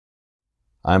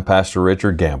I'm Pastor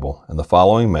Richard Gamble, and the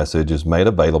following message is made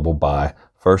available by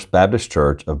First Baptist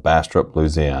Church of Bastrop,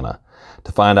 Louisiana.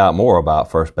 To find out more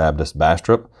about First Baptist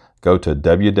Bastrop, go to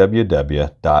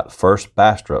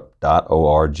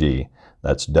www.firstbastrop.org.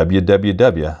 That's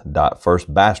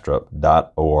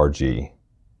www.firstbastrop.org.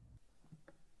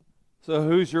 So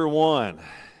who's your one?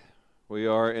 We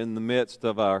are in the midst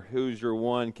of our Who's Your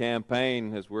One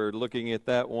campaign as we're looking at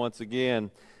that once again.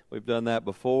 We've done that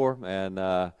before,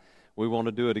 and we want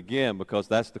to do it again because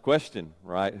that's the question,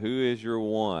 right? Who is your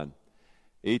one?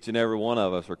 Each and every one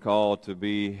of us are called to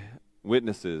be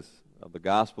witnesses of the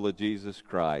gospel of Jesus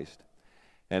Christ.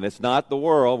 And it's not the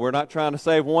world. We're not trying to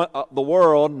save the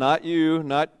world, not you,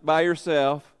 not by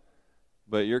yourself,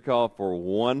 but you're called for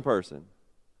one person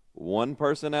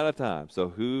at a time. So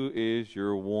who is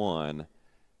your one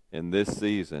in this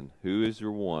season? Who is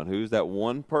your one? Who's that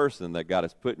one person that God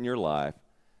has put in your life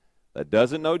that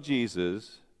doesn't know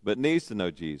Jesus but needs to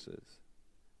know Jesus?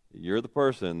 You're the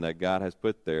person that God has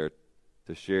put there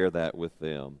to share that with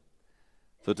them.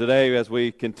 So today, as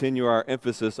we continue our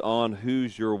emphasis on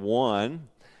who's your one,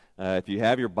 if you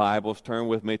have your Bibles, turn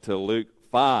with me to Luke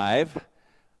 5.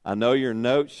 I know your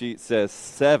note sheet says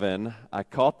 7. I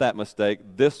caught that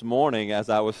mistake this morning as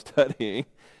I was studying.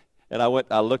 And I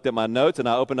looked at my notes and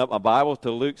I opened up my Bible to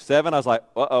Luke 7. I was like,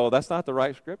 uh-oh, that's not the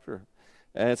right scripture.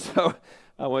 And so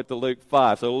I went to Luke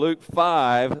 5. So Luke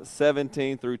 5,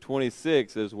 17 through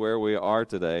 26 is where we are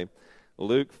today.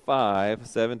 Luke 5,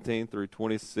 17 through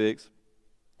 26.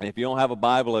 And if you don't have a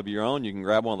Bible of your own, you can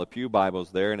grab one of the Pew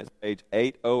Bibles there, and it's page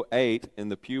 808 in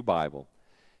the Pew Bible.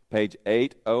 Page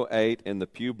 808 in the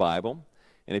Pew Bible.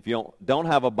 And if you don't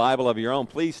have a Bible of your own,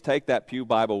 please take that Pew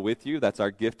Bible with you. That's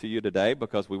our gift to you today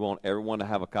because we want everyone to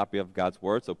have a copy of God's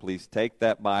Word. So please take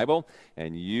that Bible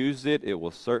and use it. It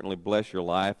will certainly bless your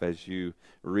life as you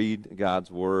read God's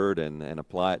Word and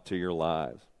apply it to your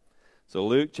lives. So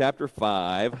Luke chapter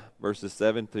 5, verses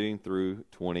 17 through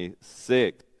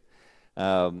 26.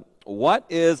 What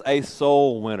is a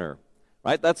soul winner?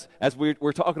 Right, that's as we're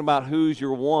talking about who's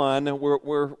your one.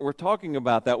 We're talking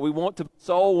about that. We want to be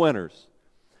soul winners.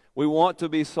 We want to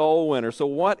be soul winners. So,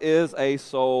 what is a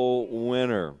soul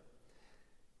winner?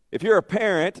 If you're a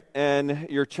parent and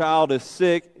your child is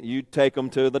sick, you'd take them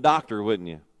to the doctor, wouldn't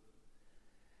you?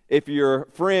 If your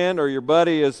friend or your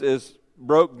buddy is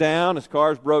broke down, his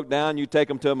car's broke down, you take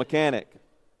them to a mechanic.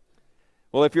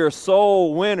 Well, if you're a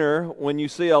soul winner, when you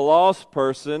see a lost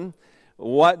person,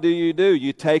 what do?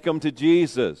 You take them to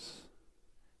Jesus.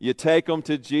 You take them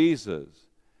to Jesus.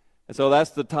 And so that's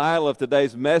the title of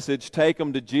today's message, Take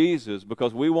Them to Jesus,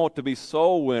 because we want to be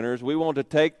soul winners. We want to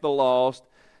take the lost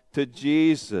to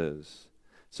Jesus.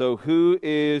 So who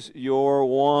is your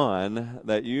one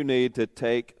that you need to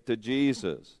take to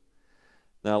Jesus?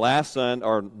 Now,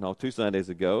 2 Sundays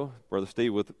ago, Brother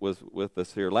Steve was with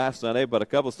us here last Sunday, but a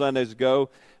couple of Sundays ago,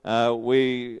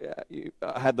 we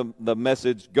had the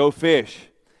message, Go Fish.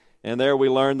 And there we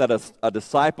learned that a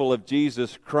disciple of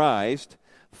Jesus Christ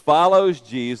follows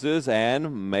Jesus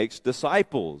and makes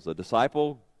disciples. A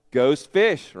disciple goes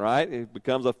fish, right? It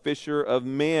becomes a fisher of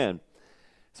men.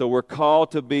 So we're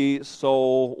called to be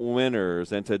soul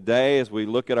winners. And today, as we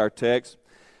look at our text,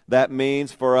 that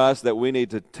means for us that we need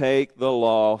to take the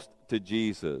lost to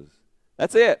Jesus.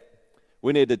 That's it.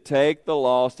 We need to take the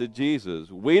lost to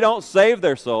Jesus. We don't save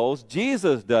their souls.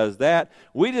 Jesus does that.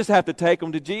 We just have to take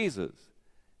them to Jesus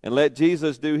and let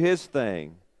Jesus do His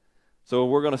thing. So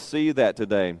we're going to see that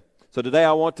today. So today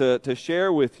I want to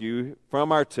share with you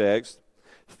from our text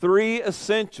 3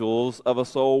 essentials of a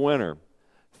soul winner.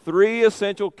 3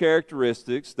 essential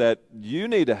characteristics that you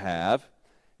need to have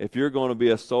if you're going to be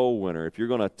a soul winner, if you're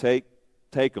going to take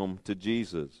them to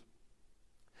Jesus.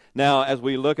 Now, as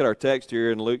we look at our text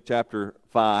here in Luke chapter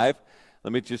 5,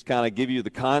 let me just kind of give you the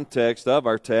context of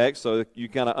our text so that you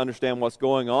kind of understand what's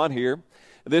going on here.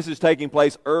 This is taking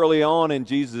place early on in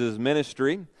Jesus'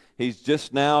 ministry. He's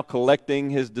just now collecting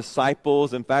his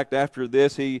disciples. In fact, after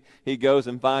this, he goes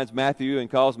and finds Matthew and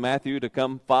calls Matthew to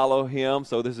come follow him.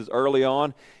 So this is early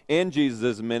on in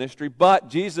Jesus' ministry. But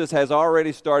Jesus has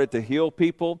already started to heal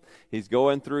people. He's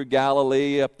going through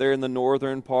Galilee up there in the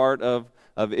northern part of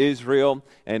Israel,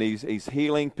 and he's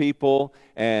healing people,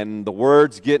 and the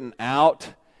word's getting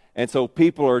out. And so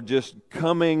people are just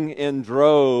coming in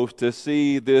droves to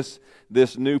see this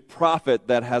new prophet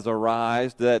that has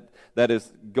arisen, that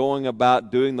is going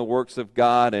about doing the works of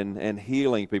God and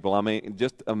healing people. I mean,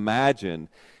 just imagine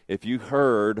if you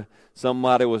heard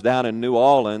somebody was down in New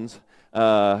Orleans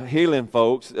healing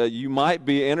folks, you might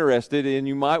be interested and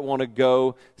you might want to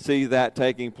go see that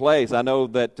taking place. I know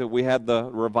that we had the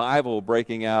revival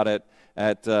breaking out at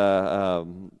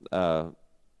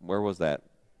where was that?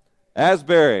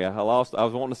 Asbury. I was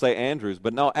wanting to say Andrews,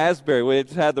 but no, Asbury. We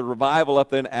just had the revival up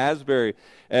there in Asbury.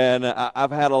 And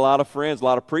I've had a lot of friends, a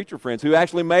lot of preacher friends who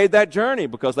actually made that journey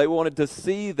because they wanted to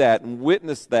see that and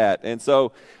witness that. And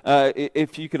so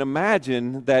if you can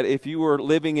imagine that if you were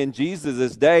living in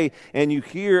Jesus' day and you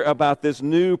hear about this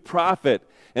new prophet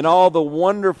and all the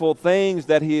wonderful things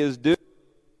that he is doing,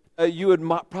 you would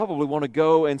probably want to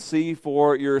go and see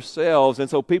for yourselves. And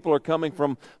so people are coming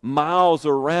from miles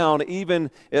around. Even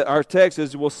our text,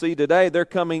 as we'll see today, they're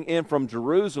coming in from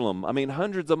Jerusalem. I mean,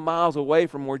 hundreds of miles away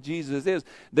from where Jesus is.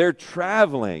 They're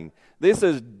traveling. This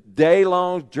is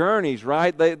day-long journeys,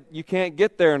 right? You can't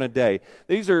get there in a day.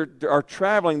 These are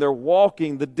traveling. They're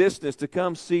walking the distance to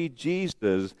come see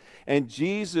Jesus. And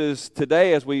Jesus,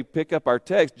 today, as we pick up our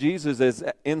text, Jesus is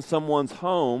in someone's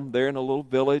home. They're in a little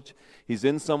village. He's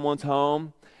in someone's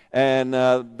home. And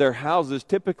their houses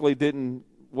typically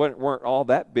weren't all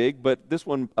that big, but this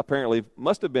one apparently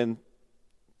must have been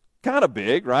kind of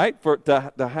big, right,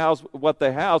 to house what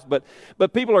they house.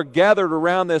 But people are gathered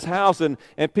around this house, and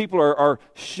people are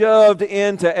shoved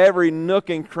into every nook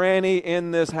and cranny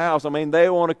in this house. I mean, they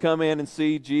want to come in and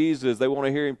see Jesus. They want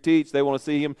to hear him teach. They want to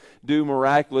see him do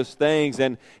miraculous things.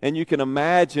 And you can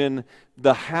imagine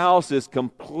the house is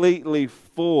completely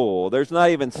full. There's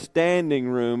not even standing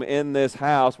room in this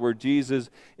house where Jesus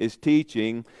is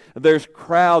teaching. There's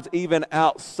crowds even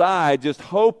outside just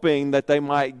hoping that they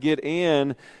might get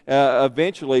in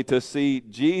eventually to see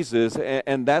Jesus.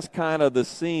 And that's kind of the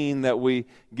scene that we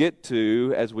get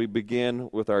to as we begin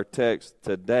with our text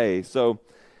today. So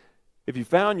if you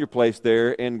found your place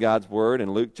there in God's Word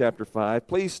in Luke chapter 5,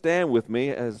 please stand with me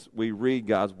as we read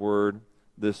God's Word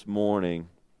this morning.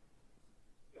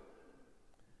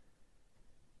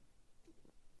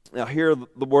 Now hear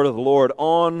the word of the Lord.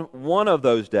 On one of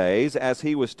those days, as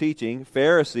he was teaching,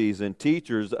 Pharisees and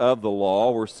teachers of the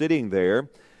law were sitting there,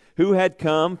 who had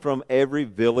come from every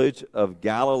village of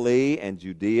Galilee and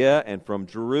Judea and from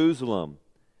Jerusalem.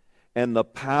 And the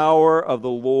power of the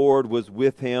Lord was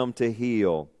with him to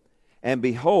heal. And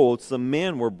behold, some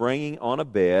men were bringing on a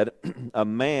bed a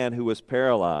man who was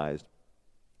paralyzed.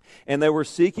 And they were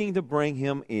seeking to bring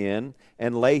him in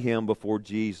and lay him before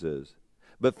Jesus.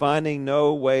 But finding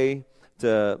no way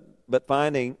to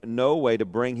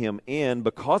bring him in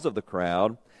because of the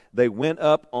crowd, they went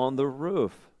up on the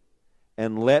roof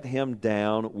and let him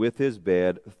down with his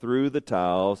bed through the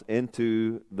tiles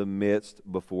into the midst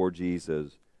before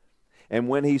Jesus. And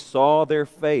when he saw their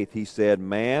faith, he said,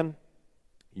 "Man,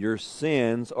 your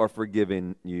sins are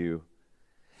forgiven you."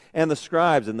 And the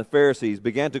scribes and the Pharisees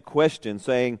began to question,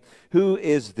 saying, "Who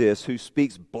is this who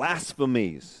speaks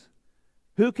blasphemies?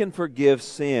 Who can forgive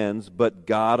sins but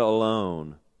God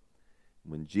alone?"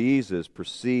 When Jesus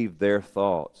perceived their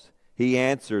thoughts, he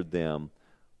answered them,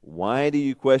 "Why do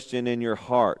you question in your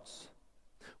hearts?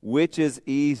 Which is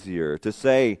easier, to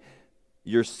say,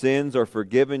 'Your sins are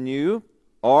forgiven you,'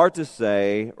 or to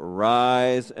say,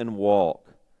 'Rise and walk'?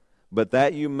 But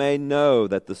that you may know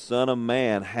that the Son of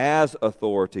Man has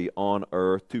authority on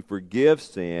earth to forgive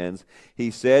sins,"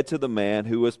 he said to the man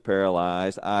who was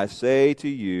paralyzed, "I say to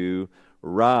you,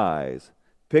 rise,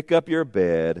 pick up your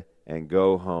bed, and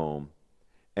go home."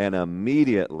 And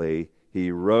immediately he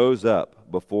rose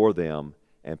up before them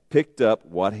and picked up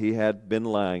what he had been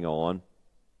lying on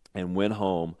and went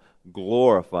home,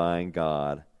 glorifying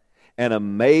God. And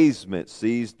amazement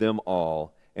seized them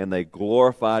all, and they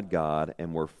glorified God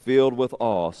and were filled with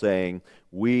awe, saying,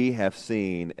 "We have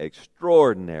seen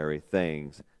extraordinary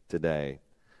things today."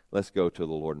 Let's go to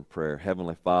the Lord in prayer.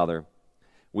 Heavenly Father,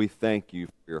 we thank you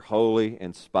for your holy,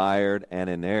 inspired, and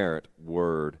inerrant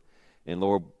word. And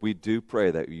Lord, we do pray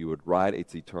that you would write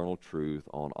its eternal truth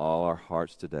on all our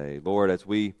hearts today. Lord, as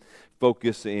we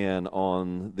focus in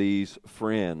on these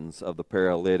friends of the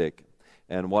paralytic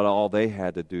and what all they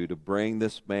had to do to bring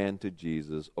this man to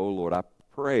Jesus, oh Lord, I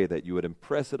pray that you would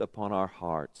impress it upon our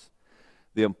hearts,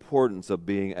 the importance of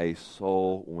being a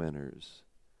soul winners.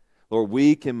 Lord,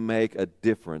 we can make a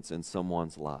difference in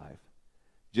someone's life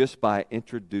just by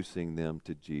introducing them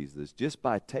to Jesus, just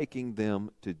by taking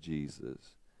them to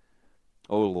Jesus.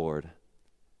 Oh Lord,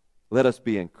 let us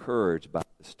be encouraged by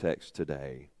this text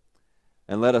today,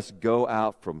 and let us go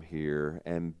out from here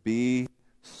and be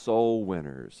soul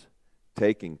winners,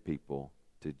 taking people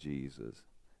to Jesus.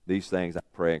 These things I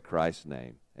pray in Christ's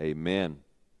name. Amen.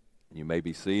 You may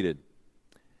be seated.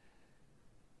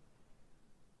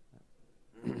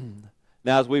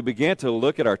 Now, as we begin to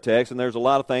look at our text, and there's a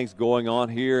lot of things going on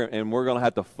here, and we're going to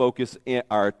have to focus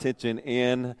our attention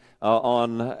in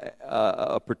on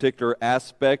a particular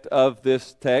aspect of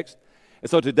this text.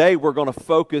 And so today we're going to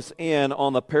focus in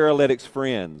on the paralytic's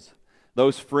friends.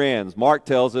 Those friends. Mark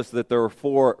tells us that there were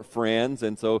 4 friends,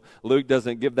 and so Luke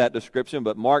doesn't give that description,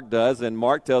 but Mark does, and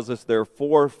Mark tells us there are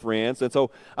 4 friends. And so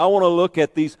I want to look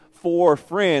at these 4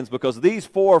 friends, because these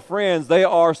 4 friends, they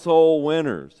are soul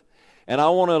winners. And I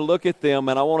want to look at them,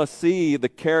 and I want to see the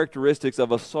characteristics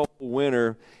of a soul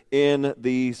winner in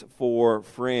these 4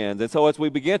 friends. And so as we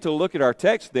begin to look at our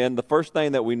text then, the first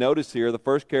thing that we notice here, the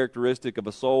first characteristic of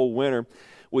a soul winner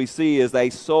we see is a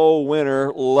soul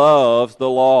winner loves the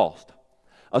lost.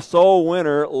 A soul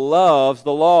winner loves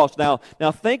the lost. Now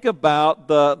think about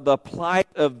the plight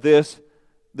of this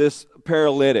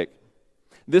paralytic.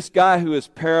 This guy who is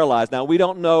paralyzed. Now, we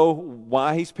don't know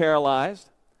why he's paralyzed.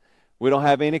 We don't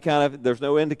have there's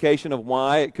no indication of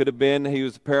why. It could have been he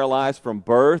was paralyzed from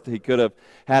birth. He could have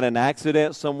had an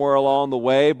accident somewhere along the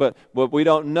way, but we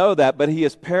don't know that, but he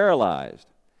is paralyzed.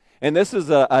 And this is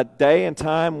a day and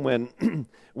time when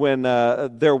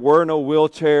there were no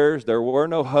wheelchairs, there were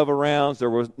no hover-rounds, there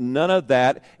was none of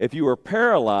that. If you were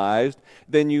paralyzed,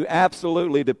 then you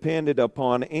absolutely depended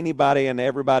upon anybody and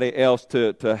everybody else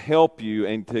to help you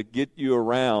and to get you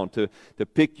around, to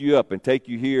pick you up and take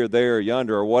you here, there,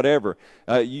 yonder, or whatever.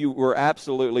 You were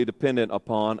absolutely dependent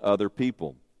upon other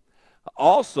people.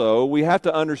 Also, we have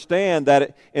to understand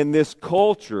that in this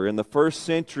culture, in the first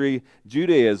century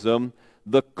Judaism,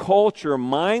 the culture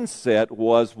mindset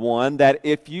was one that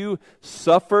if you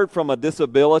suffered from a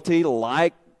disability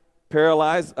like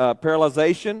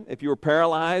paralyzation, if you were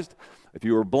paralyzed, if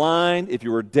you were blind, if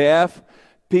you were deaf,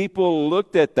 people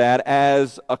looked at that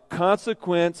as a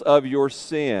consequence of your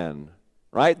sin,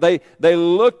 right? They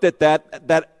looked at that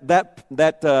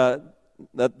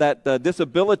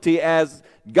disability as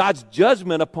God's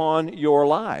judgment upon your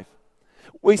life.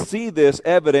 We see this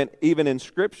evident even in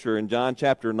Scripture. In John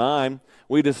chapter 9,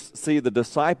 we just see the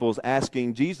disciples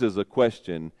asking Jesus a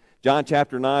question. John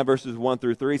chapter 9, verses 1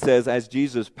 through 3 says, as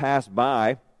Jesus passed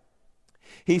by,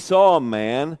 he saw a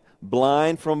man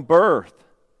blind from birth.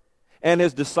 And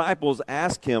his disciples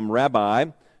asked him, Rabbi,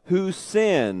 who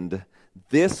sinned,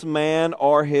 this man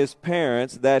or his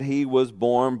parents, that he was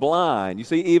born blind? You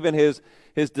see, even his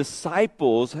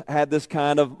disciples had this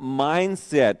kind of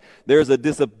mindset. There's a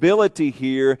disability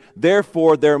here,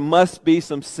 therefore there must be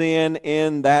some sin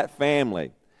in that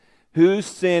family. Whose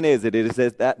sin is it? Is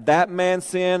it that man's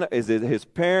sin? Is it his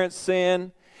parents'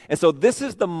 sin? And so this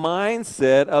is the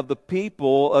mindset of the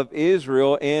people of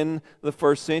Israel in the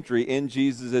first century, in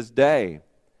Jesus' day.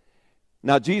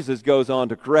 Now, Jesus goes on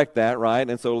to correct that, right?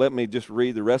 And so let me just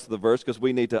read the rest of the verse, because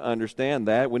we need to understand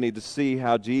that. We need to see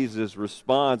how Jesus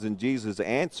responds, and Jesus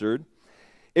answered,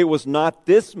 it was not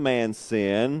this man's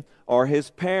sin or his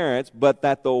parents, but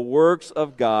that the works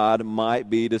of God might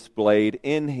be displayed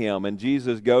in him. And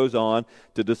Jesus goes on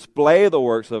to display the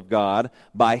works of God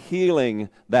by healing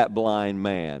that blind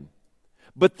man.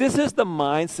 But this is the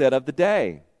mindset of the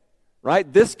day,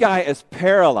 right? This guy is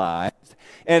paralyzed,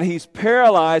 and he's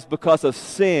paralyzed because of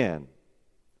sin.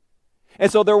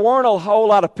 And so there weren't a whole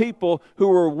lot of people who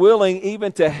were willing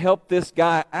even to help this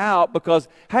guy out, because,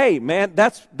 hey, man,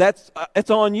 it's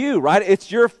on you, right?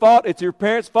 It's your fault. It's your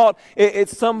parents' fault.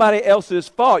 It's somebody else's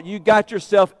fault. You got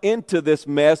yourself into this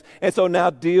mess, and so now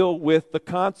deal with the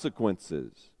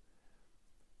consequences.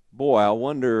 Boy, I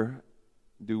wonder,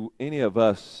 do any of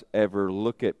us ever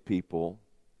look at people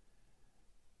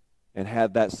and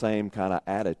have that same kind of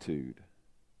attitude?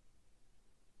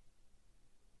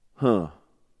 Well,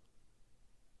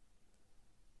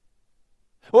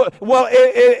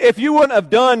 if you wouldn't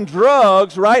have done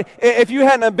drugs, right? If you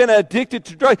hadn't been addicted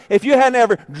to drugs, if you hadn't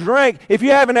ever drank, if you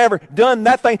haven't ever done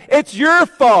that thing, it's your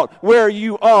fault where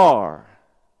you are.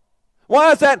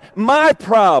 Why is that my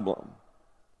problem?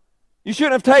 You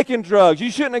shouldn't have taken drugs.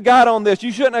 You shouldn't have got on this.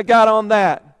 You shouldn't have got on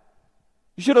that.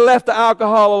 You should have left the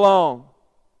alcohol alone.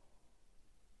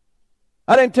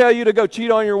 I didn't tell you to go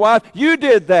cheat on your wife. You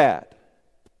did that.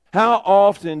 How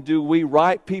often do we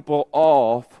write people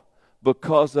off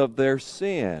because of their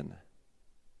sin?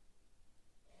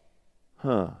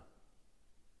 But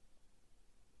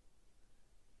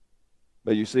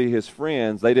you see, his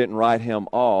friends, they didn't write him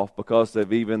off because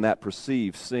of even that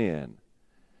perceived sin.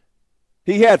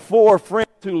 He had 4 friends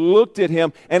who looked at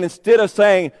him, and instead of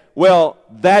saying, well,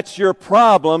 that's your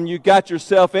problem, you got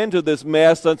yourself into this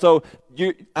mess, and so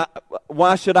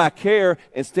why should I care?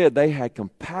 Instead, they had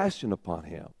compassion upon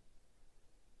him.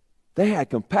 They had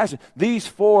compassion. These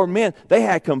 4 men, they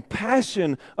had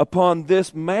compassion upon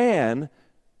this man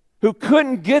who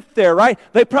couldn't get there, right?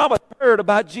 They probably heard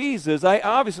about Jesus. They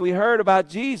obviously heard about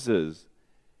Jesus.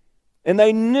 And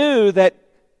they knew that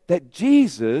that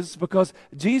Jesus, because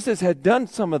Jesus had done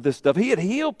some of this stuff, he had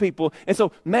healed people. And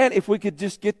so, man, if we could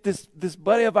just get this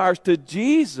buddy of ours to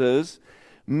Jesus,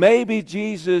 maybe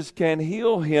Jesus can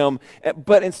heal him.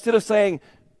 But instead of saying,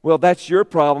 well, that's your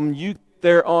problem,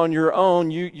 they're on your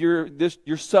own,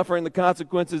 you're suffering the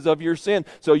consequences of your sin,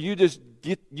 so you just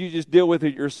deal with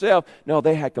it yourself. No,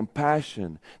 they had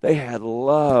compassion. They had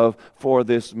love for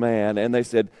this man, and they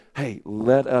said, hey,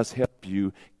 let us help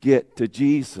you get to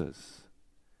Jesus.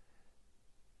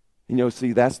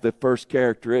 See, that's the first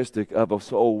characteristic of a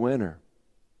soul winner.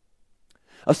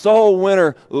 A soul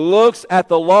winner looks at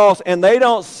the lost, and they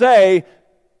don't say,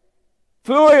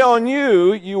 "Phooey on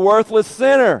you, you worthless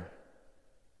sinner."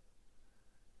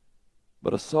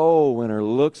 But a soul winner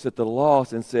looks at the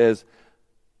lost and says,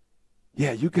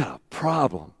 yeah, you got a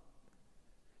problem.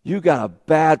 You got a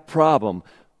bad problem.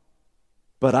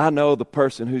 But I know the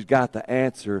person who's got the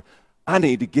answer. I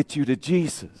need to get you to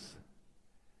Jesus.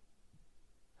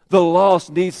 The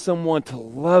lost need someone to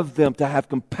love them, to have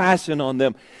compassion on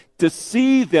them, to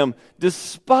see them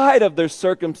despite of their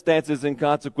circumstances and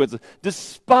consequences,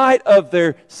 despite of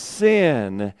their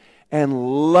sin,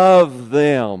 and love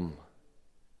them.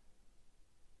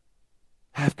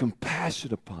 Have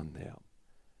compassion upon them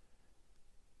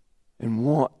and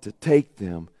want to take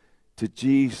them to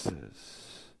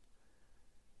Jesus.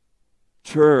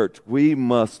 Church, we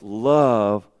must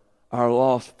love our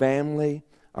lost family,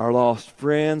 our lost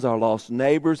friends, our lost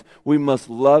neighbors. We must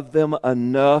love them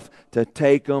enough to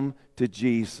take them to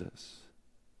Jesus.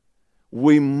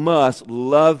 We must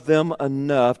love them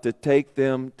enough to take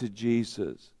them to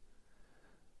Jesus.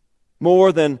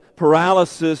 More than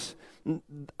paralysis,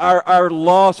 our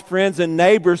lost friends and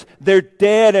neighbors, they're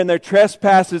dead in their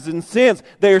trespasses and sins.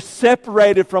 They're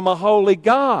separated from a holy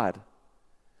God.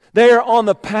 They are on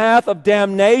the path of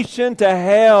damnation to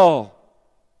hell.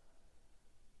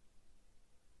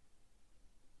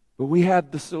 But we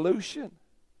have the solution.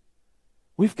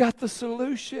 We've got the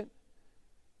solution.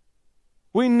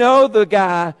 We know the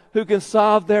guy who can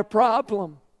solve their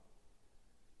problem.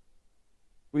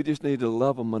 We just need to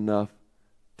love them enough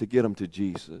to get them to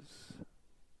Jesus.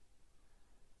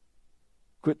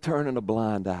 Quit turning a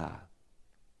blind eye.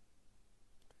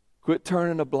 Quit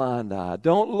turning a blind eye.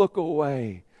 Don't look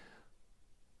away.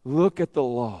 Look at the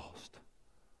lost.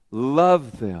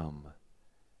 Love them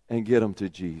and get them to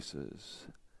Jesus.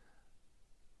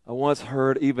 I once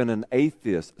heard even an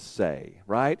atheist say,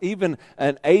 right? Even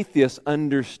an atheist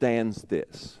understands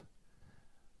this.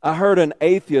 I heard an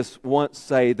atheist once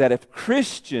say that if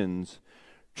Christians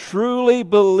truly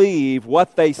believe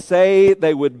what they say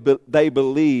they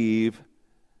believe,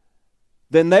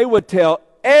 then they would tell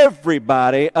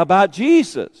everybody about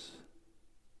Jesus.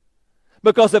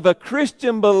 Because if a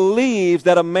Christian believes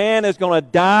that a man is going to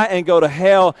die and go to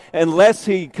hell unless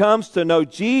he comes to know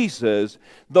Jesus,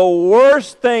 the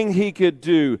worst thing he could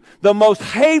do, the most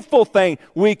hateful thing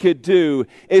we could do,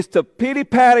 is to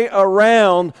pity-patty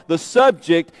around the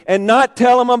subject and not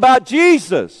tell him about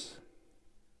Jesus.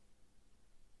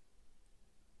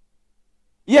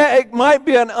 Yeah, it might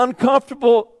be an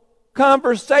uncomfortable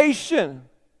conversation.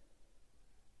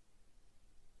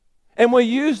 And we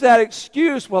use that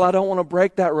excuse, well, I don't want to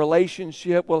break that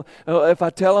relationship. Well, if I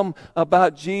tell them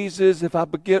about Jesus, if I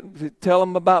tell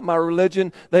them about my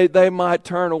religion, they might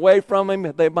turn away from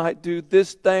him. They might do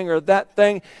this thing or that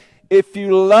thing. If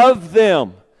you love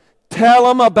them, tell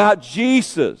them about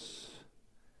Jesus.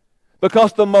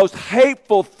 Because the most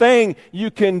hateful thing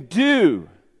you can do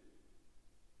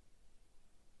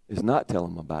is not tell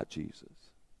them about Jesus.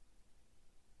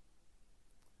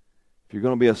 If you're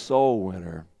going to be a soul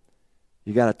winner,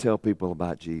 you got to tell people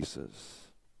about Jesus.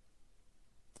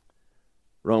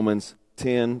 Romans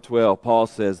 10:12, Paul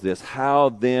says this, "How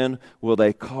then will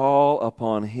they call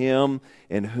upon him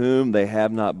in whom they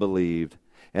have not believed?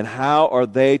 And how are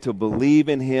they to believe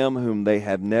in him whom they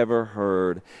have never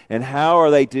heard? And how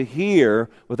are they to hear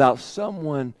without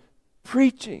someone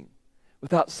preaching,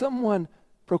 without someone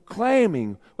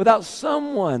proclaiming, without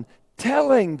someone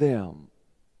telling them?"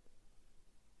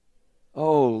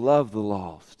 Oh, love the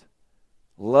lost.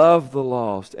 Love the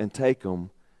lost and take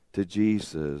them to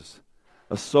Jesus.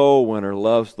 A soul winner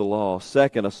loves the lost.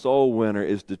 Second, a soul winner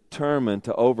is determined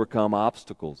to overcome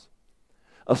obstacles.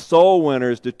 A soul winner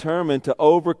is determined to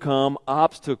overcome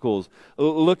obstacles.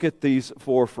 Look at these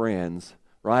four friends,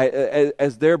 right?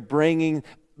 As they're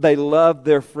they love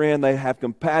their friend, they have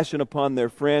compassion upon their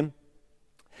friend.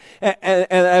 And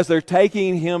as they're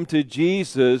taking him to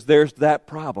Jesus, there's that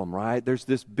problem, right? There's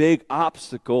this big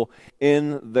obstacle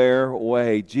in their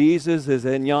way. Jesus is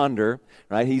in yonder,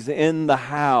 right? He's in the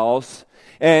house,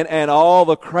 and all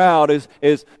the crowd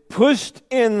is pushed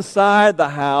inside the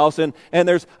house, and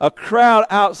there's a crowd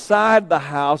outside the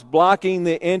house blocking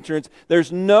the entrance.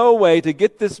 There's no way to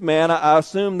get this man. I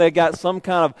assume they got some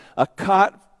kind of a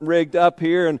cot rigged up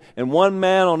here, and one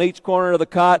man on each corner of the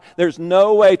cot. There's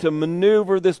no way to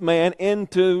maneuver this man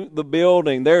into the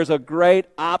building. There's a great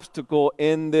obstacle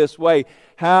in this way.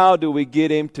 How do we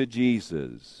get him to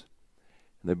Jesus?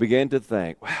 And they begin to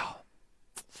think, well,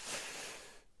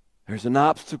 there's an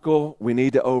obstacle. We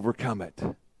need to overcome it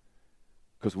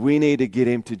because we need to get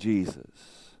him to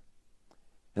Jesus.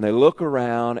 And they look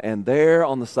around, and there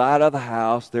on the side of the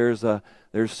house, there's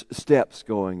steps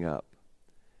going up.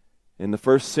 In the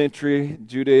first century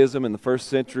Judaism, in the first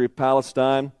century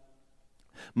Palestine,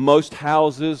 most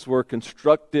houses were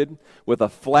constructed with a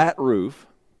flat roof.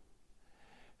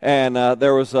 And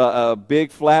there was a big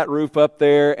flat roof up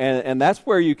there, and that's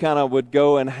where you kind of would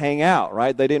go and hang out,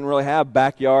 right? They didn't really have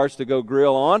backyards to go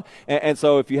grill on. And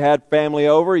so if you had family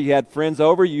over, you had friends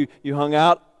over, you hung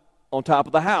out on top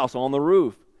of the house, on the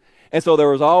roof. And so there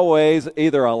was always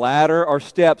either a ladder or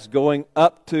steps going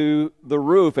up to the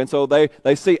roof. And so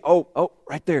they see, oh,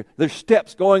 right there, there's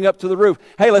steps going up to the roof.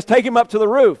 Hey, let's take him up to the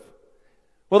roof.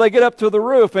 Well, they get up to the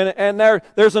roof, and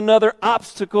there's another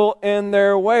obstacle in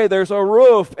their way. There's a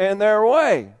roof in their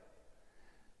way.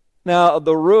 Now,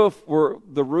 the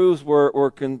roofs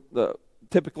were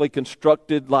typically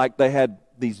constructed like they had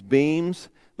these beams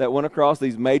that went across,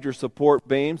 these major support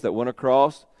beams that went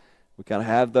across. We kind of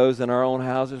have those in our own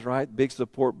houses, right? Big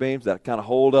support beams that kind of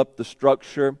hold up the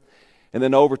structure. And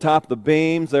then over top of the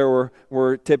beams, there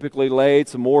were typically laid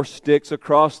some more sticks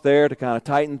across there to kind of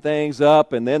tighten things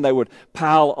up. And then they would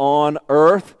pile on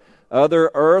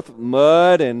other earth,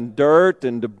 mud and dirt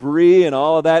and debris and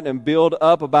all of that, and build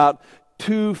up about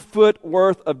 2 foot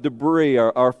worth of debris,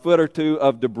 or a foot or two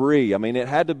of debris. I mean, it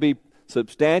had to be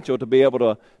substantial to be able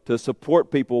to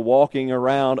support people walking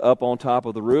around up on top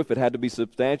of the roof. It had to be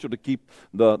substantial to keep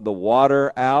the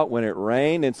water out when it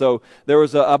rained. And so there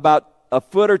was about a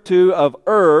foot or two of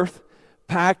earth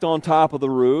packed on top of the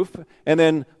roof. And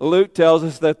then Luke tells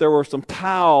us that there were some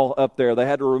tile up there. They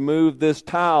had to remove this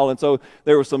tile. And so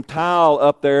there was some tile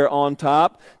up there on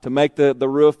top to make the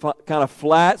roof kind of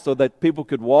flat so that people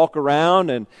could walk around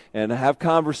and have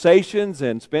conversations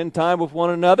and spend time with one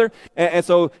another. And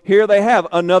so here they have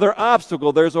another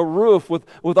obstacle. There's a roof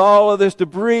with all of this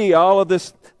debris, all of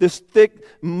this thick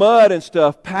mud and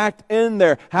stuff packed in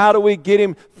there. How do we get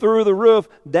him through the roof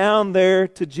down there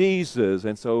to Jesus?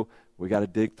 And so we got to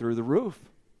dig through the roof.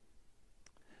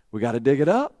 We got to dig it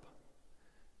up.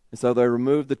 And so they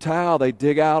remove the tile. They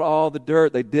dig out all the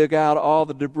dirt. They dig out all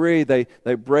the debris. They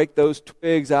break those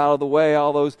twigs out of the way,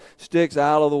 all those sticks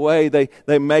out of the way.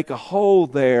 They make a hole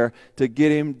there to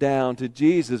get him down to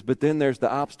Jesus. But then there's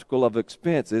the obstacle of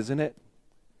expense, isn't it?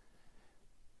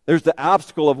 There's the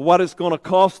obstacle of what it's going to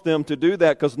cost them to do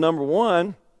that. Because number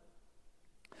one,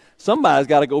 somebody's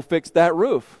got to go fix that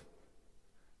roof.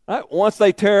 Right? Once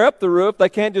they tear up the roof, they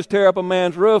can't just tear up a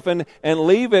man's roof and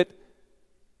leave it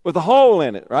with a hole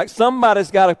in it, right? Somebody's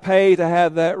got to pay to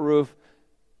have that roof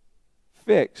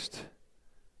fixed.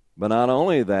 But not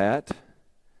only that,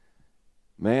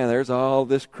 man, there's all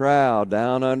this crowd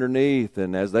down underneath,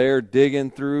 and as they're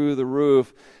digging through the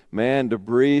roof, man,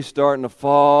 debris starting to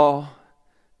fall.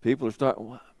 People are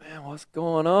starting, man, what's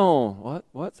going on?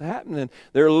 What's happening?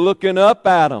 They're looking up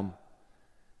at them.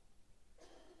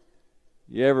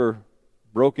 You ever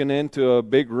broken into a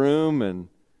big room and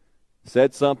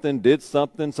said something, did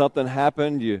something, something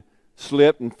happened, you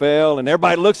slipped and fell, and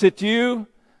everybody looks at you?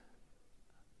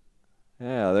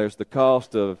 Yeah, there's the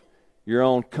cost of your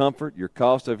own comfort, your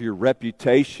cost of your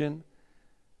reputation.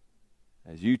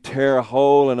 As you tear a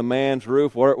hole in a man's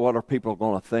roof, what are people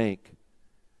going to think?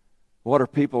 What are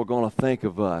people going to think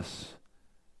of us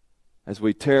as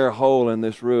we tear a hole in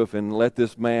this roof and let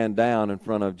this man down in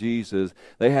front of Jesus?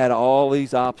 They had all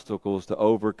these obstacles to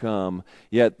overcome,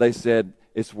 yet they said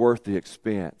it's worth the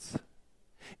expense.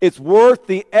 It's worth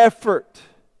the effort.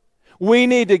 We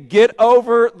need to get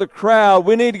over the crowd.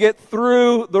 We need to get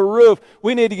through the roof.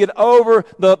 We need to get over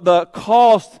the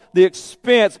cost, the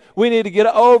expense. We need to get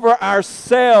over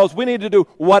ourselves. We need to do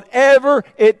whatever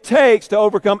it takes to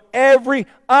overcome every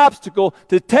obstacle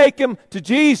to take him to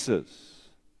Jesus.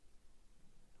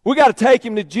 We got to take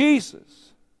him to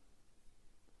Jesus.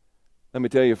 Let me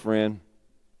tell you, friend,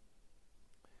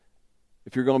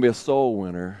 if you're going to be a soul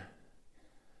winner,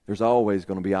 there's always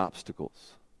going to be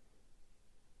obstacles.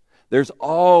 There's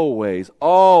always,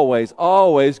 always,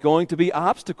 always going to be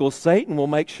obstacles. Satan will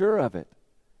make sure of it.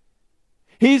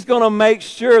 He's going to make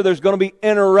sure there's going to be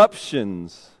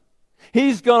interruptions.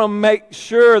 He's going to make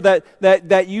sure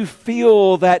that you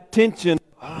feel that tension.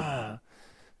 Man,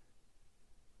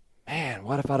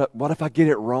 what if I get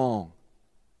it wrong?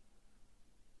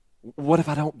 What if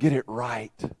I don't get it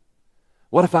right?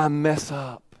 What if I mess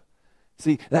up?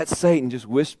 See, that's Satan just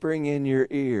whispering in your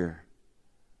ear.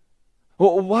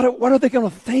 Well, what are they going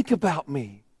to think about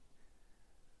me?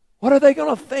 What are they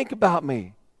going to think about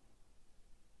me?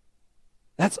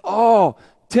 That's all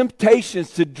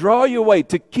temptations to draw you away,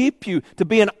 to keep you, to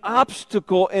be an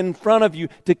obstacle in front of you,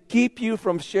 to keep you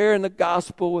from sharing the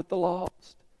gospel with the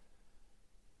lost.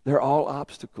 They're all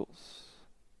obstacles.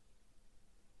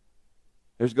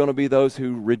 There's going to be those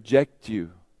who reject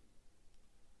you.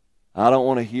 I don't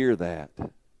want to hear that.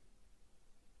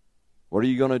 What are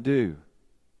you going to do?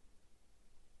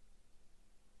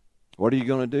 What are you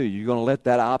going to do? You're going to let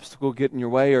that obstacle get in your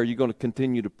way, or are you going to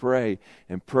continue to pray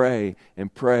and pray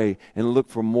and pray and look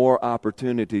for more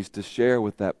opportunities to share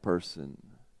with that person?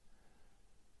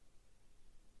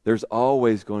 There's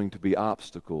always going to be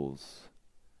obstacles.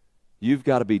 You've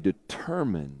got to be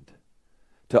determined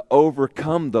to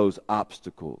overcome those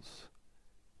obstacles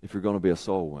if you're going to be a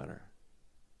soul winner.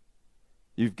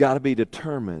 You've got to be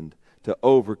determined to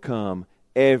overcome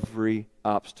every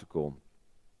obstacle.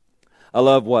 I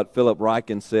love what Philip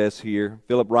Ryken says here.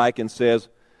 Philip Ryken says,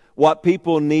 what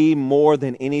people need more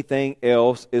than anything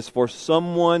else is for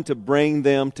someone to bring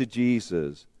them to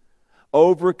Jesus,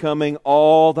 overcoming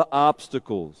all the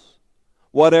obstacles.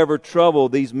 Whatever trouble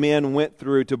these men went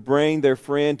through to bring their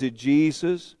friend to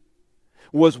Jesus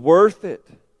was worth it.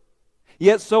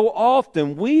 Yet so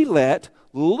often we let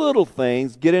little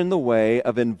things get in the way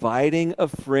of inviting a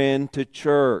friend to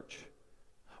church,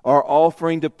 or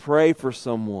offering to pray for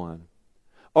someone,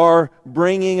 or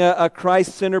bringing a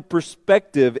Christ-centered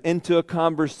perspective into a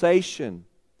conversation,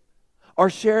 or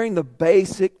sharing the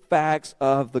basic facts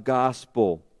of the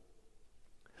gospel.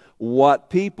 What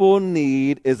people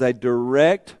need is a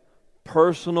direct,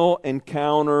 personal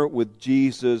encounter with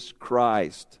Jesus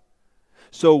Christ.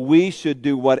 So we should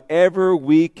do whatever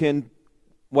we can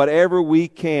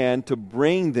to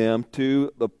bring them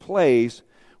to the place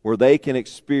where they can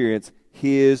experience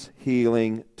His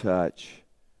healing touch.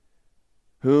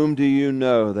 Whom do you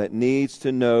know that needs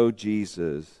to know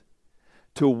Jesus?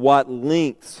 To what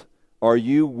lengths are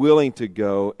you willing to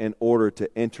go in order to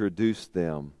introduce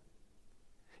them?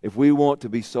 If we want to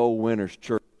be soul winners,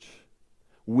 church,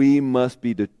 we must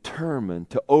be determined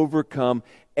to overcome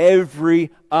every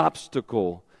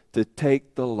obstacle to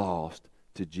take the lost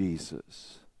to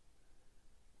Jesus.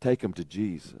 Take them to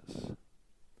Jesus.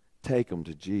 Take them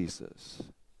to Jesus.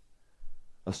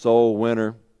 A soul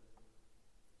winner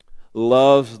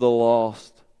loves the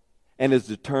lost and is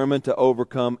determined to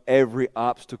overcome every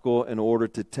obstacle in order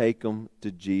to take them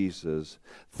to Jesus.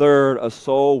 Third, a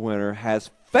soul winner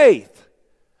has faith.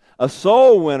 A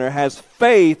soul winner has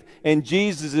faith in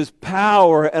Jesus'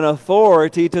 power and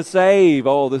authority to save.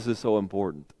 Oh, this is so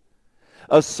important.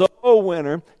 A soul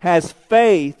winner has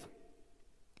faith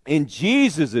in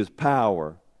Jesus'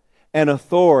 power and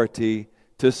authority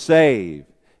to save.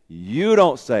 You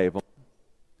don't save them.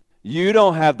 You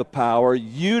don't have the power.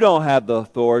 You don't have the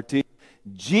authority.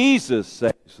 Jesus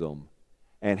saves them.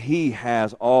 And He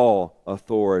has all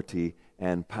authority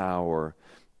and power.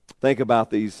 Think about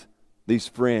these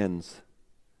friends.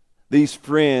 These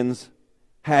friends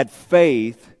had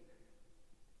faith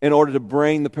in order to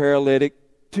bring the paralytic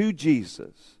to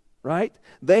Jesus, right?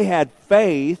 They had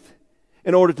faith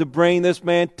in order to bring this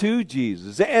man to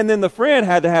Jesus. And then the friend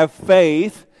had to have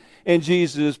faith in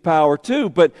Jesus' power too.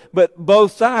 But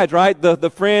both sides, right? The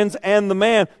friends and the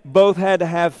man both had to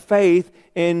have faith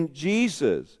in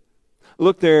Jesus.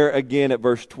 Look there again at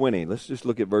verse 20. Let's just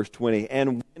look at verse 20.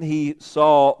 And when he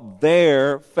saw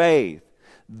their faith,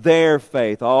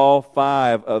 all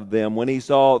five of them, when he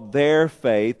saw their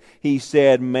faith, he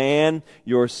said, "Man,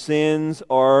 your sins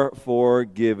are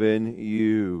forgiven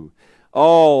you."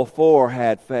 All four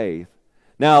had faith.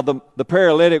 Now, the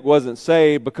paralytic wasn't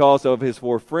saved because of his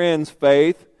four friends'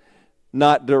 faith,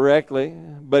 not directly,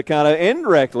 but kind of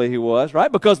indirectly he was,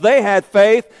 right? Because they had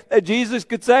faith that Jesus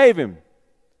could save him.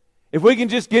 If we can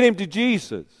just get him to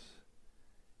Jesus.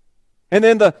 And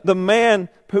then the man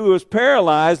who was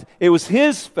paralyzed, it was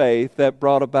his faith that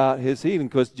brought about his healing,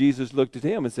 because Jesus looked at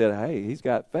him and said, hey, he's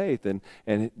got faith,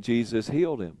 and Jesus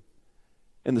healed him.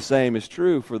 And the same is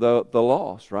true for the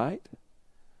lost, right?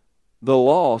 The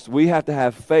lost, we have to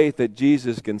have faith that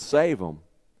Jesus can save them.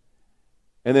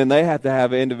 And then they have to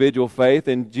have individual faith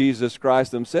in Jesus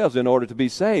Christ themselves in order to be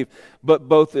saved. But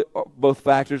both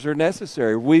factors are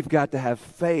necessary. We've got to have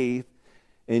faith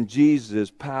in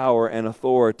Jesus' power and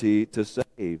authority to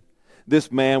save.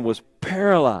 This man was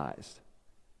paralyzed.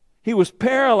 He was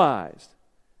paralyzed.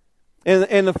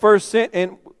 In the first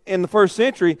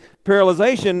century,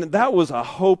 paralyzation, that was a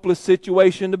hopeless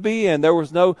situation to be in. There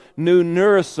was no new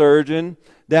neurosurgeon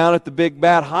down at the big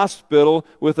bad hospital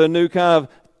with a new kind of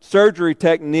surgery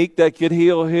technique that could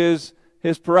heal his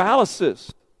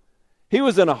paralysis. He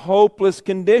was in a hopeless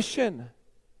condition.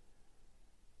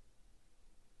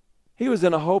 He was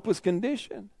in a hopeless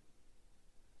condition.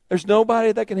 There's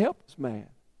nobody that can help this man.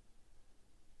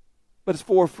 But his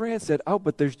four friends said, oh,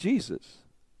 but there's Jesus.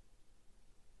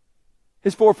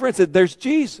 His four friends said, there's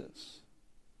Jesus.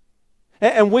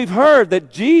 And we've heard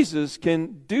that Jesus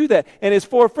can do that. And his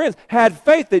four friends had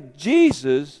faith that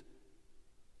Jesus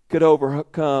could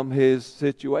overcome his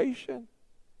situation.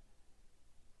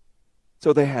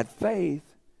 So they had faith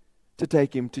to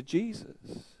take him to Jesus.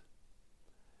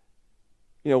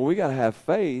 You know, we got to have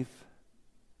faith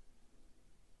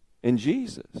in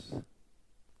Jesus.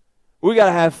 We got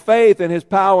to have faith in his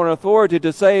power and authority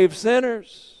to save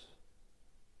sinners.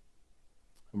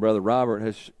 Brother Robert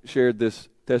has shared this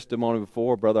testimony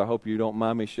before. Brother, I hope you don't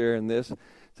mind me sharing this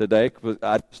today, because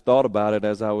I just thought about it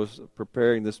as I was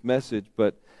preparing this message.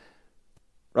 But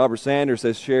Robert Sanders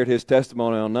has shared his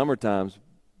testimony a number of times.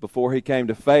 Before he came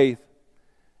to faith,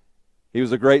 he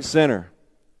was a great sinner.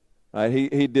 Right?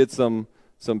 He did some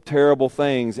terrible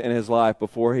things in his life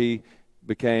before he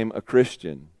became a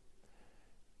Christian.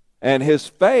 And his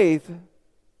faith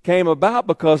came about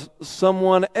because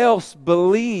someone else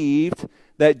believed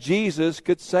that Jesus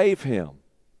could save him.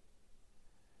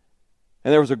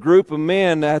 And there was a group of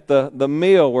men at the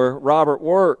mill where Robert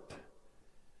worked.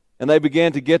 And they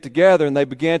began to get together and they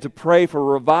began to pray for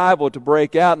revival to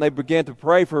break out. And they began to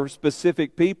pray for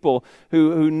specific people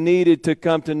who needed to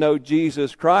come to know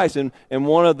Jesus Christ. And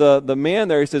one of the men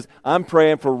there, he says, I'm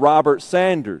praying for Robert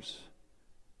Sanders.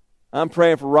 I'm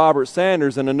praying for Robert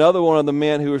Sanders. And another one of the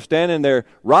men who were standing there,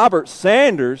 Robert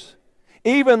Sanders,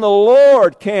 even the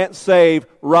Lord can't save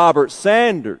Robert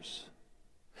Sanders.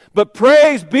 But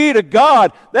praise be to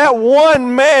God, that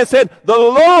one man said, the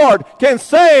Lord can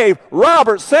save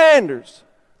Robert Sanders.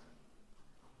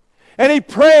 And he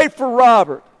prayed for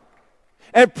Robert,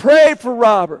 and prayed for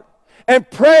Robert, and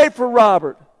prayed for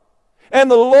Robert. And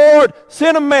the Lord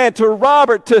sent a man to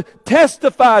Robert to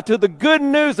testify to the good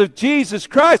news of Jesus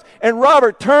Christ. And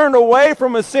Robert turned away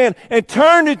from his sin and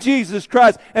turned to Jesus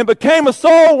Christ and became a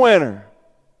soul winner.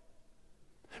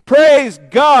 Praise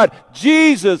God,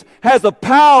 Jesus has the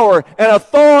power and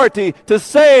authority to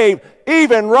save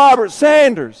even Robert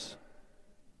Sanders.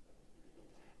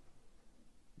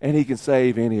 And he can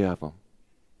save any of them.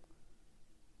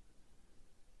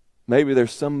 Maybe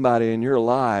there's somebody in your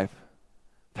life,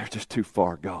 they're just too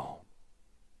far gone.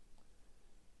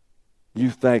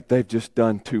 You think they've just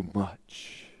done too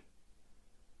much.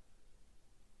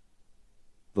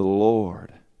 The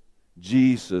Lord,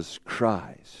 Jesus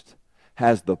Christ,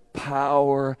 has the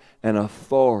power and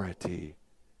authority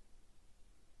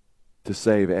to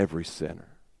save every sinner.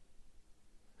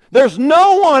 There's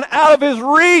no one out of his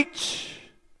reach.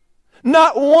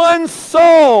 Not one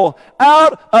soul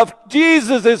out of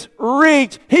Jesus'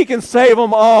 reach. He can save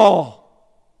them all.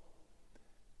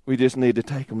 We just need to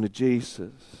take them to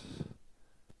Jesus.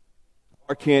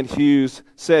 R. Kent Hughes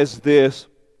says this: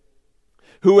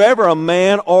 whoever a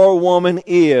man or woman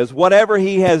is, whatever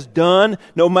he has done,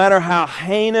 no matter how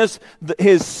heinous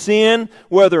his sin,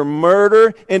 whether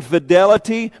murder,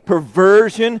 infidelity,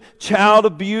 perversion, child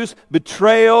abuse,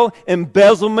 betrayal,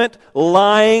 embezzlement,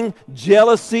 lying,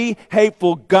 jealousy,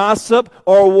 hateful gossip,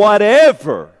 or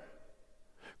whatever,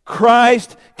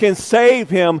 Christ can save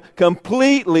him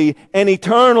completely and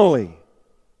eternally.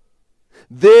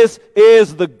 This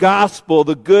is the gospel,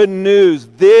 the good news.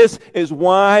 This is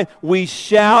why we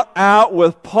shout out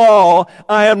with Paul,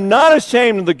 I am not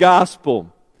ashamed of the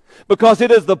gospel, because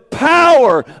it is the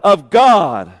power of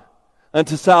God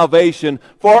unto salvation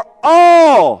for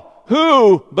all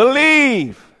who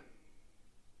believe.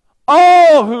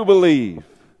 All who believe.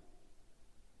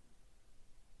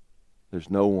 There's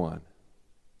no one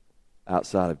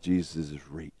outside of Jesus'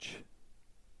 reach.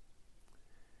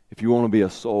 If you want to be a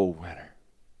soul winner,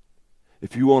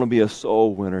 if you want to be a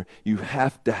soul winner, you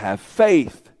have to have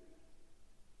faith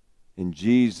in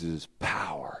Jesus'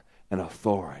 power and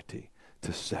authority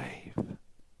to save.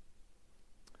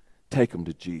 Take them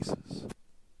to Jesus.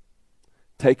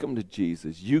 Take them to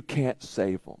Jesus. You can't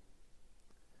save them,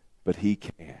 but he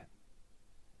can.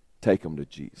 Take them to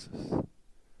Jesus.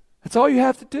 That's all you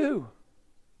have to do.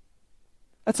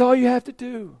 That's all you have to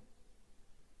do.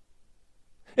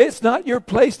 It's not your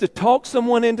place to talk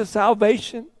someone into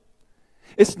salvation.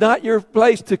 It's not your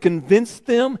place to convince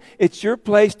them. It's your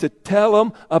place to tell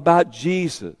them about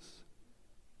Jesus.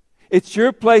 It's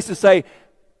your place to say,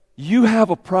 you have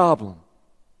a problem.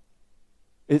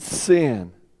 It's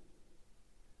sin.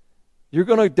 You're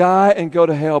going to die and go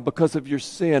to hell because of your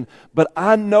sin. But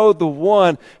I know the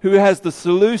one who has the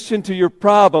solution to your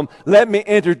problem. Let me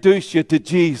introduce you to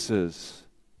Jesus.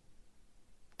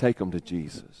 Take them to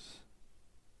Jesus.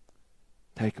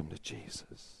 Take them to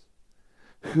Jesus.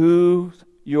 Who's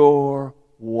your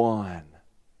one?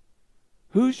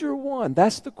 Who's your one?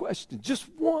 That's the question. Just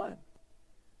one.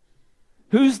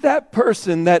 Who's that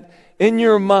person that in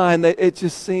your mind that it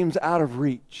just seems out of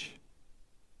reach?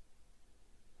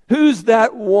 Who's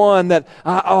that one that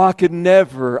I could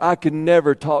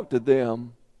never talk to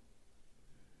them?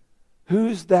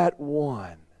 Who's that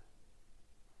one?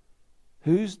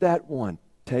 Who's that one?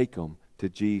 Take them to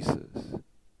Jesus.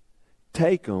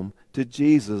 Take them to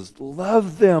Jesus.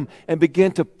 Love them and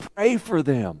begin to pray for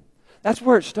them. That's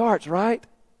where it starts, right?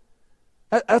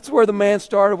 That's where the man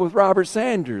started with Robert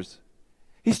Sanders.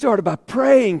 He started by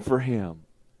praying for him.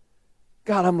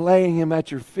 God, I'm laying him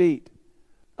at your feet.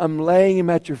 I'm laying him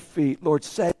at your feet. Lord,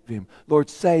 save him. Lord,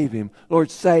 save him. Lord,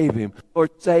 save him.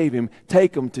 Lord, save him.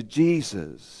 Take him to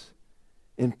Jesus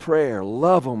in prayer.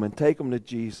 Love him and take him to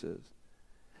Jesus.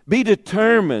 Be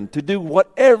determined to do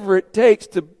whatever it takes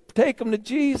to take him to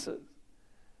Jesus.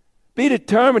 Be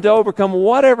determined to overcome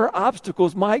whatever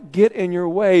obstacles might get in your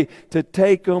way to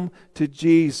take them to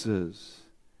Jesus.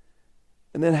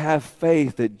 And then have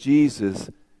faith that Jesus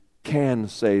can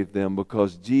save them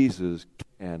because Jesus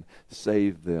can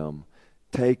save them.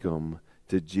 Take them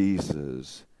to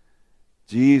Jesus.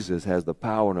 Jesus has the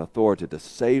power and authority to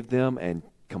save them and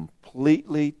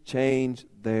completely change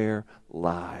their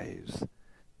lives.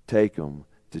 Take them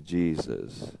to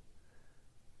Jesus.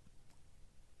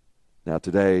 Now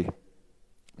today,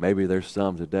 maybe there's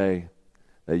some today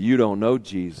that you don't know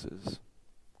Jesus.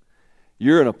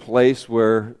 You're in a place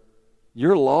where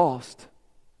you're lost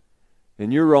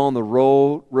and you're on the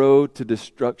road to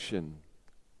destruction.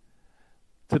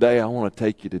 Today I want to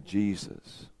take you to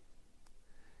Jesus.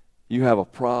 You have a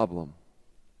problem.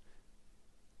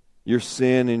 Your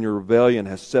sin and your rebellion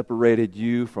has separated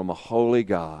you from a holy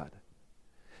God.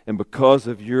 And because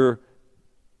of your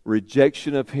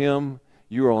rejection of Him,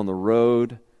 you're on the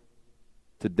road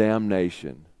to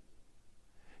damnation.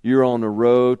 You're on the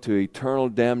road to eternal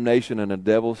damnation and a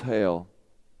devil's hell.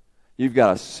 You've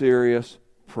got a serious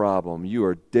problem. You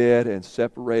are dead and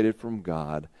separated from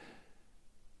God.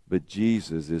 But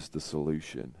Jesus is the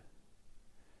solution.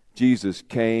 Jesus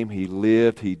came, He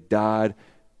lived, He died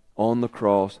on the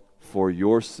cross for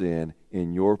your sin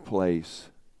in your place.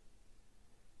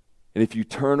 And if you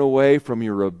turn away from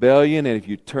your rebellion and if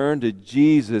you turn to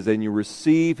Jesus and you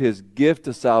receive His gift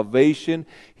of salvation,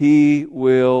 He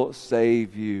will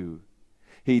save you.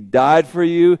 He died for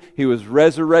you. He was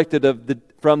resurrected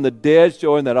from the dead,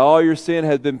 showing that all your sin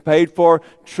has been paid for.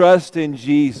 Trust in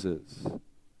Jesus.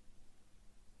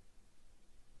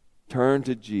 Turn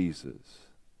to Jesus,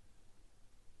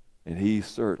 and He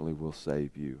certainly will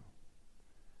save you.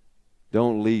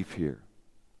 Don't leave here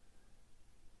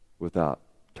without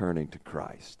turning to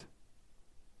Christ.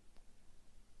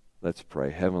 Let's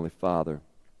pray. Heavenly Father,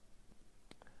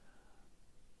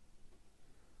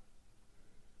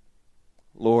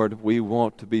 Lord, we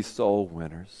want to be soul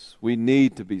winners. We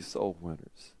need to be soul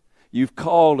winners. You've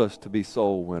called us to be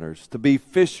soul winners, to be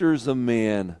fishers of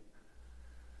men.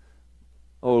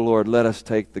 Oh, Lord, let us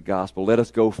take the gospel. Let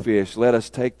us go fish. Let us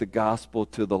take the gospel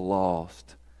to the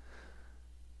lost.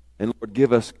 And Lord,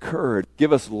 give us courage.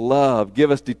 Give us love. Give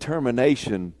us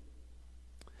determination.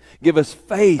 Give us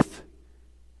faith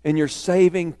in your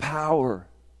saving power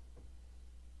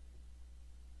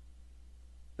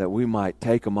that we might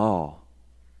take them all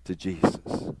to Jesus.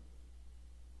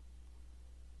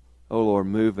 Oh, Lord,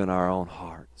 move in our own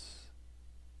hearts.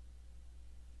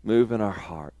 Move in our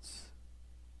hearts.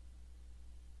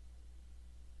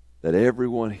 That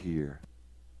everyone here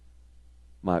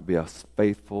might be a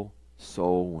faithful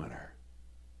soul winner,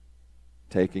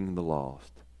 taking the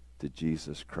lost to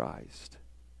Jesus Christ.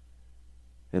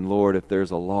 And Lord, if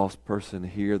there's a lost person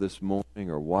here this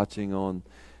morning or watching on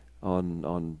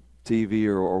TV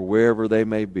or wherever they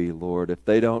may be, Lord, if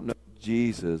they don't know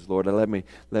Jesus, Lord, let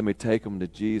me take them to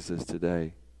Jesus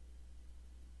today.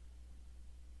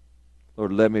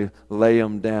 Lord, let me lay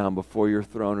them down before your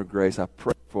throne of grace. I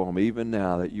pray for them even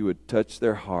now that you would touch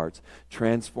their hearts,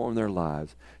 transform their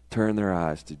lives, turn their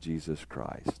eyes to Jesus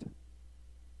Christ.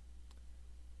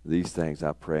 These things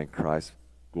I pray in Christ's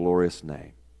glorious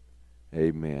name.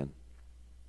 Amen.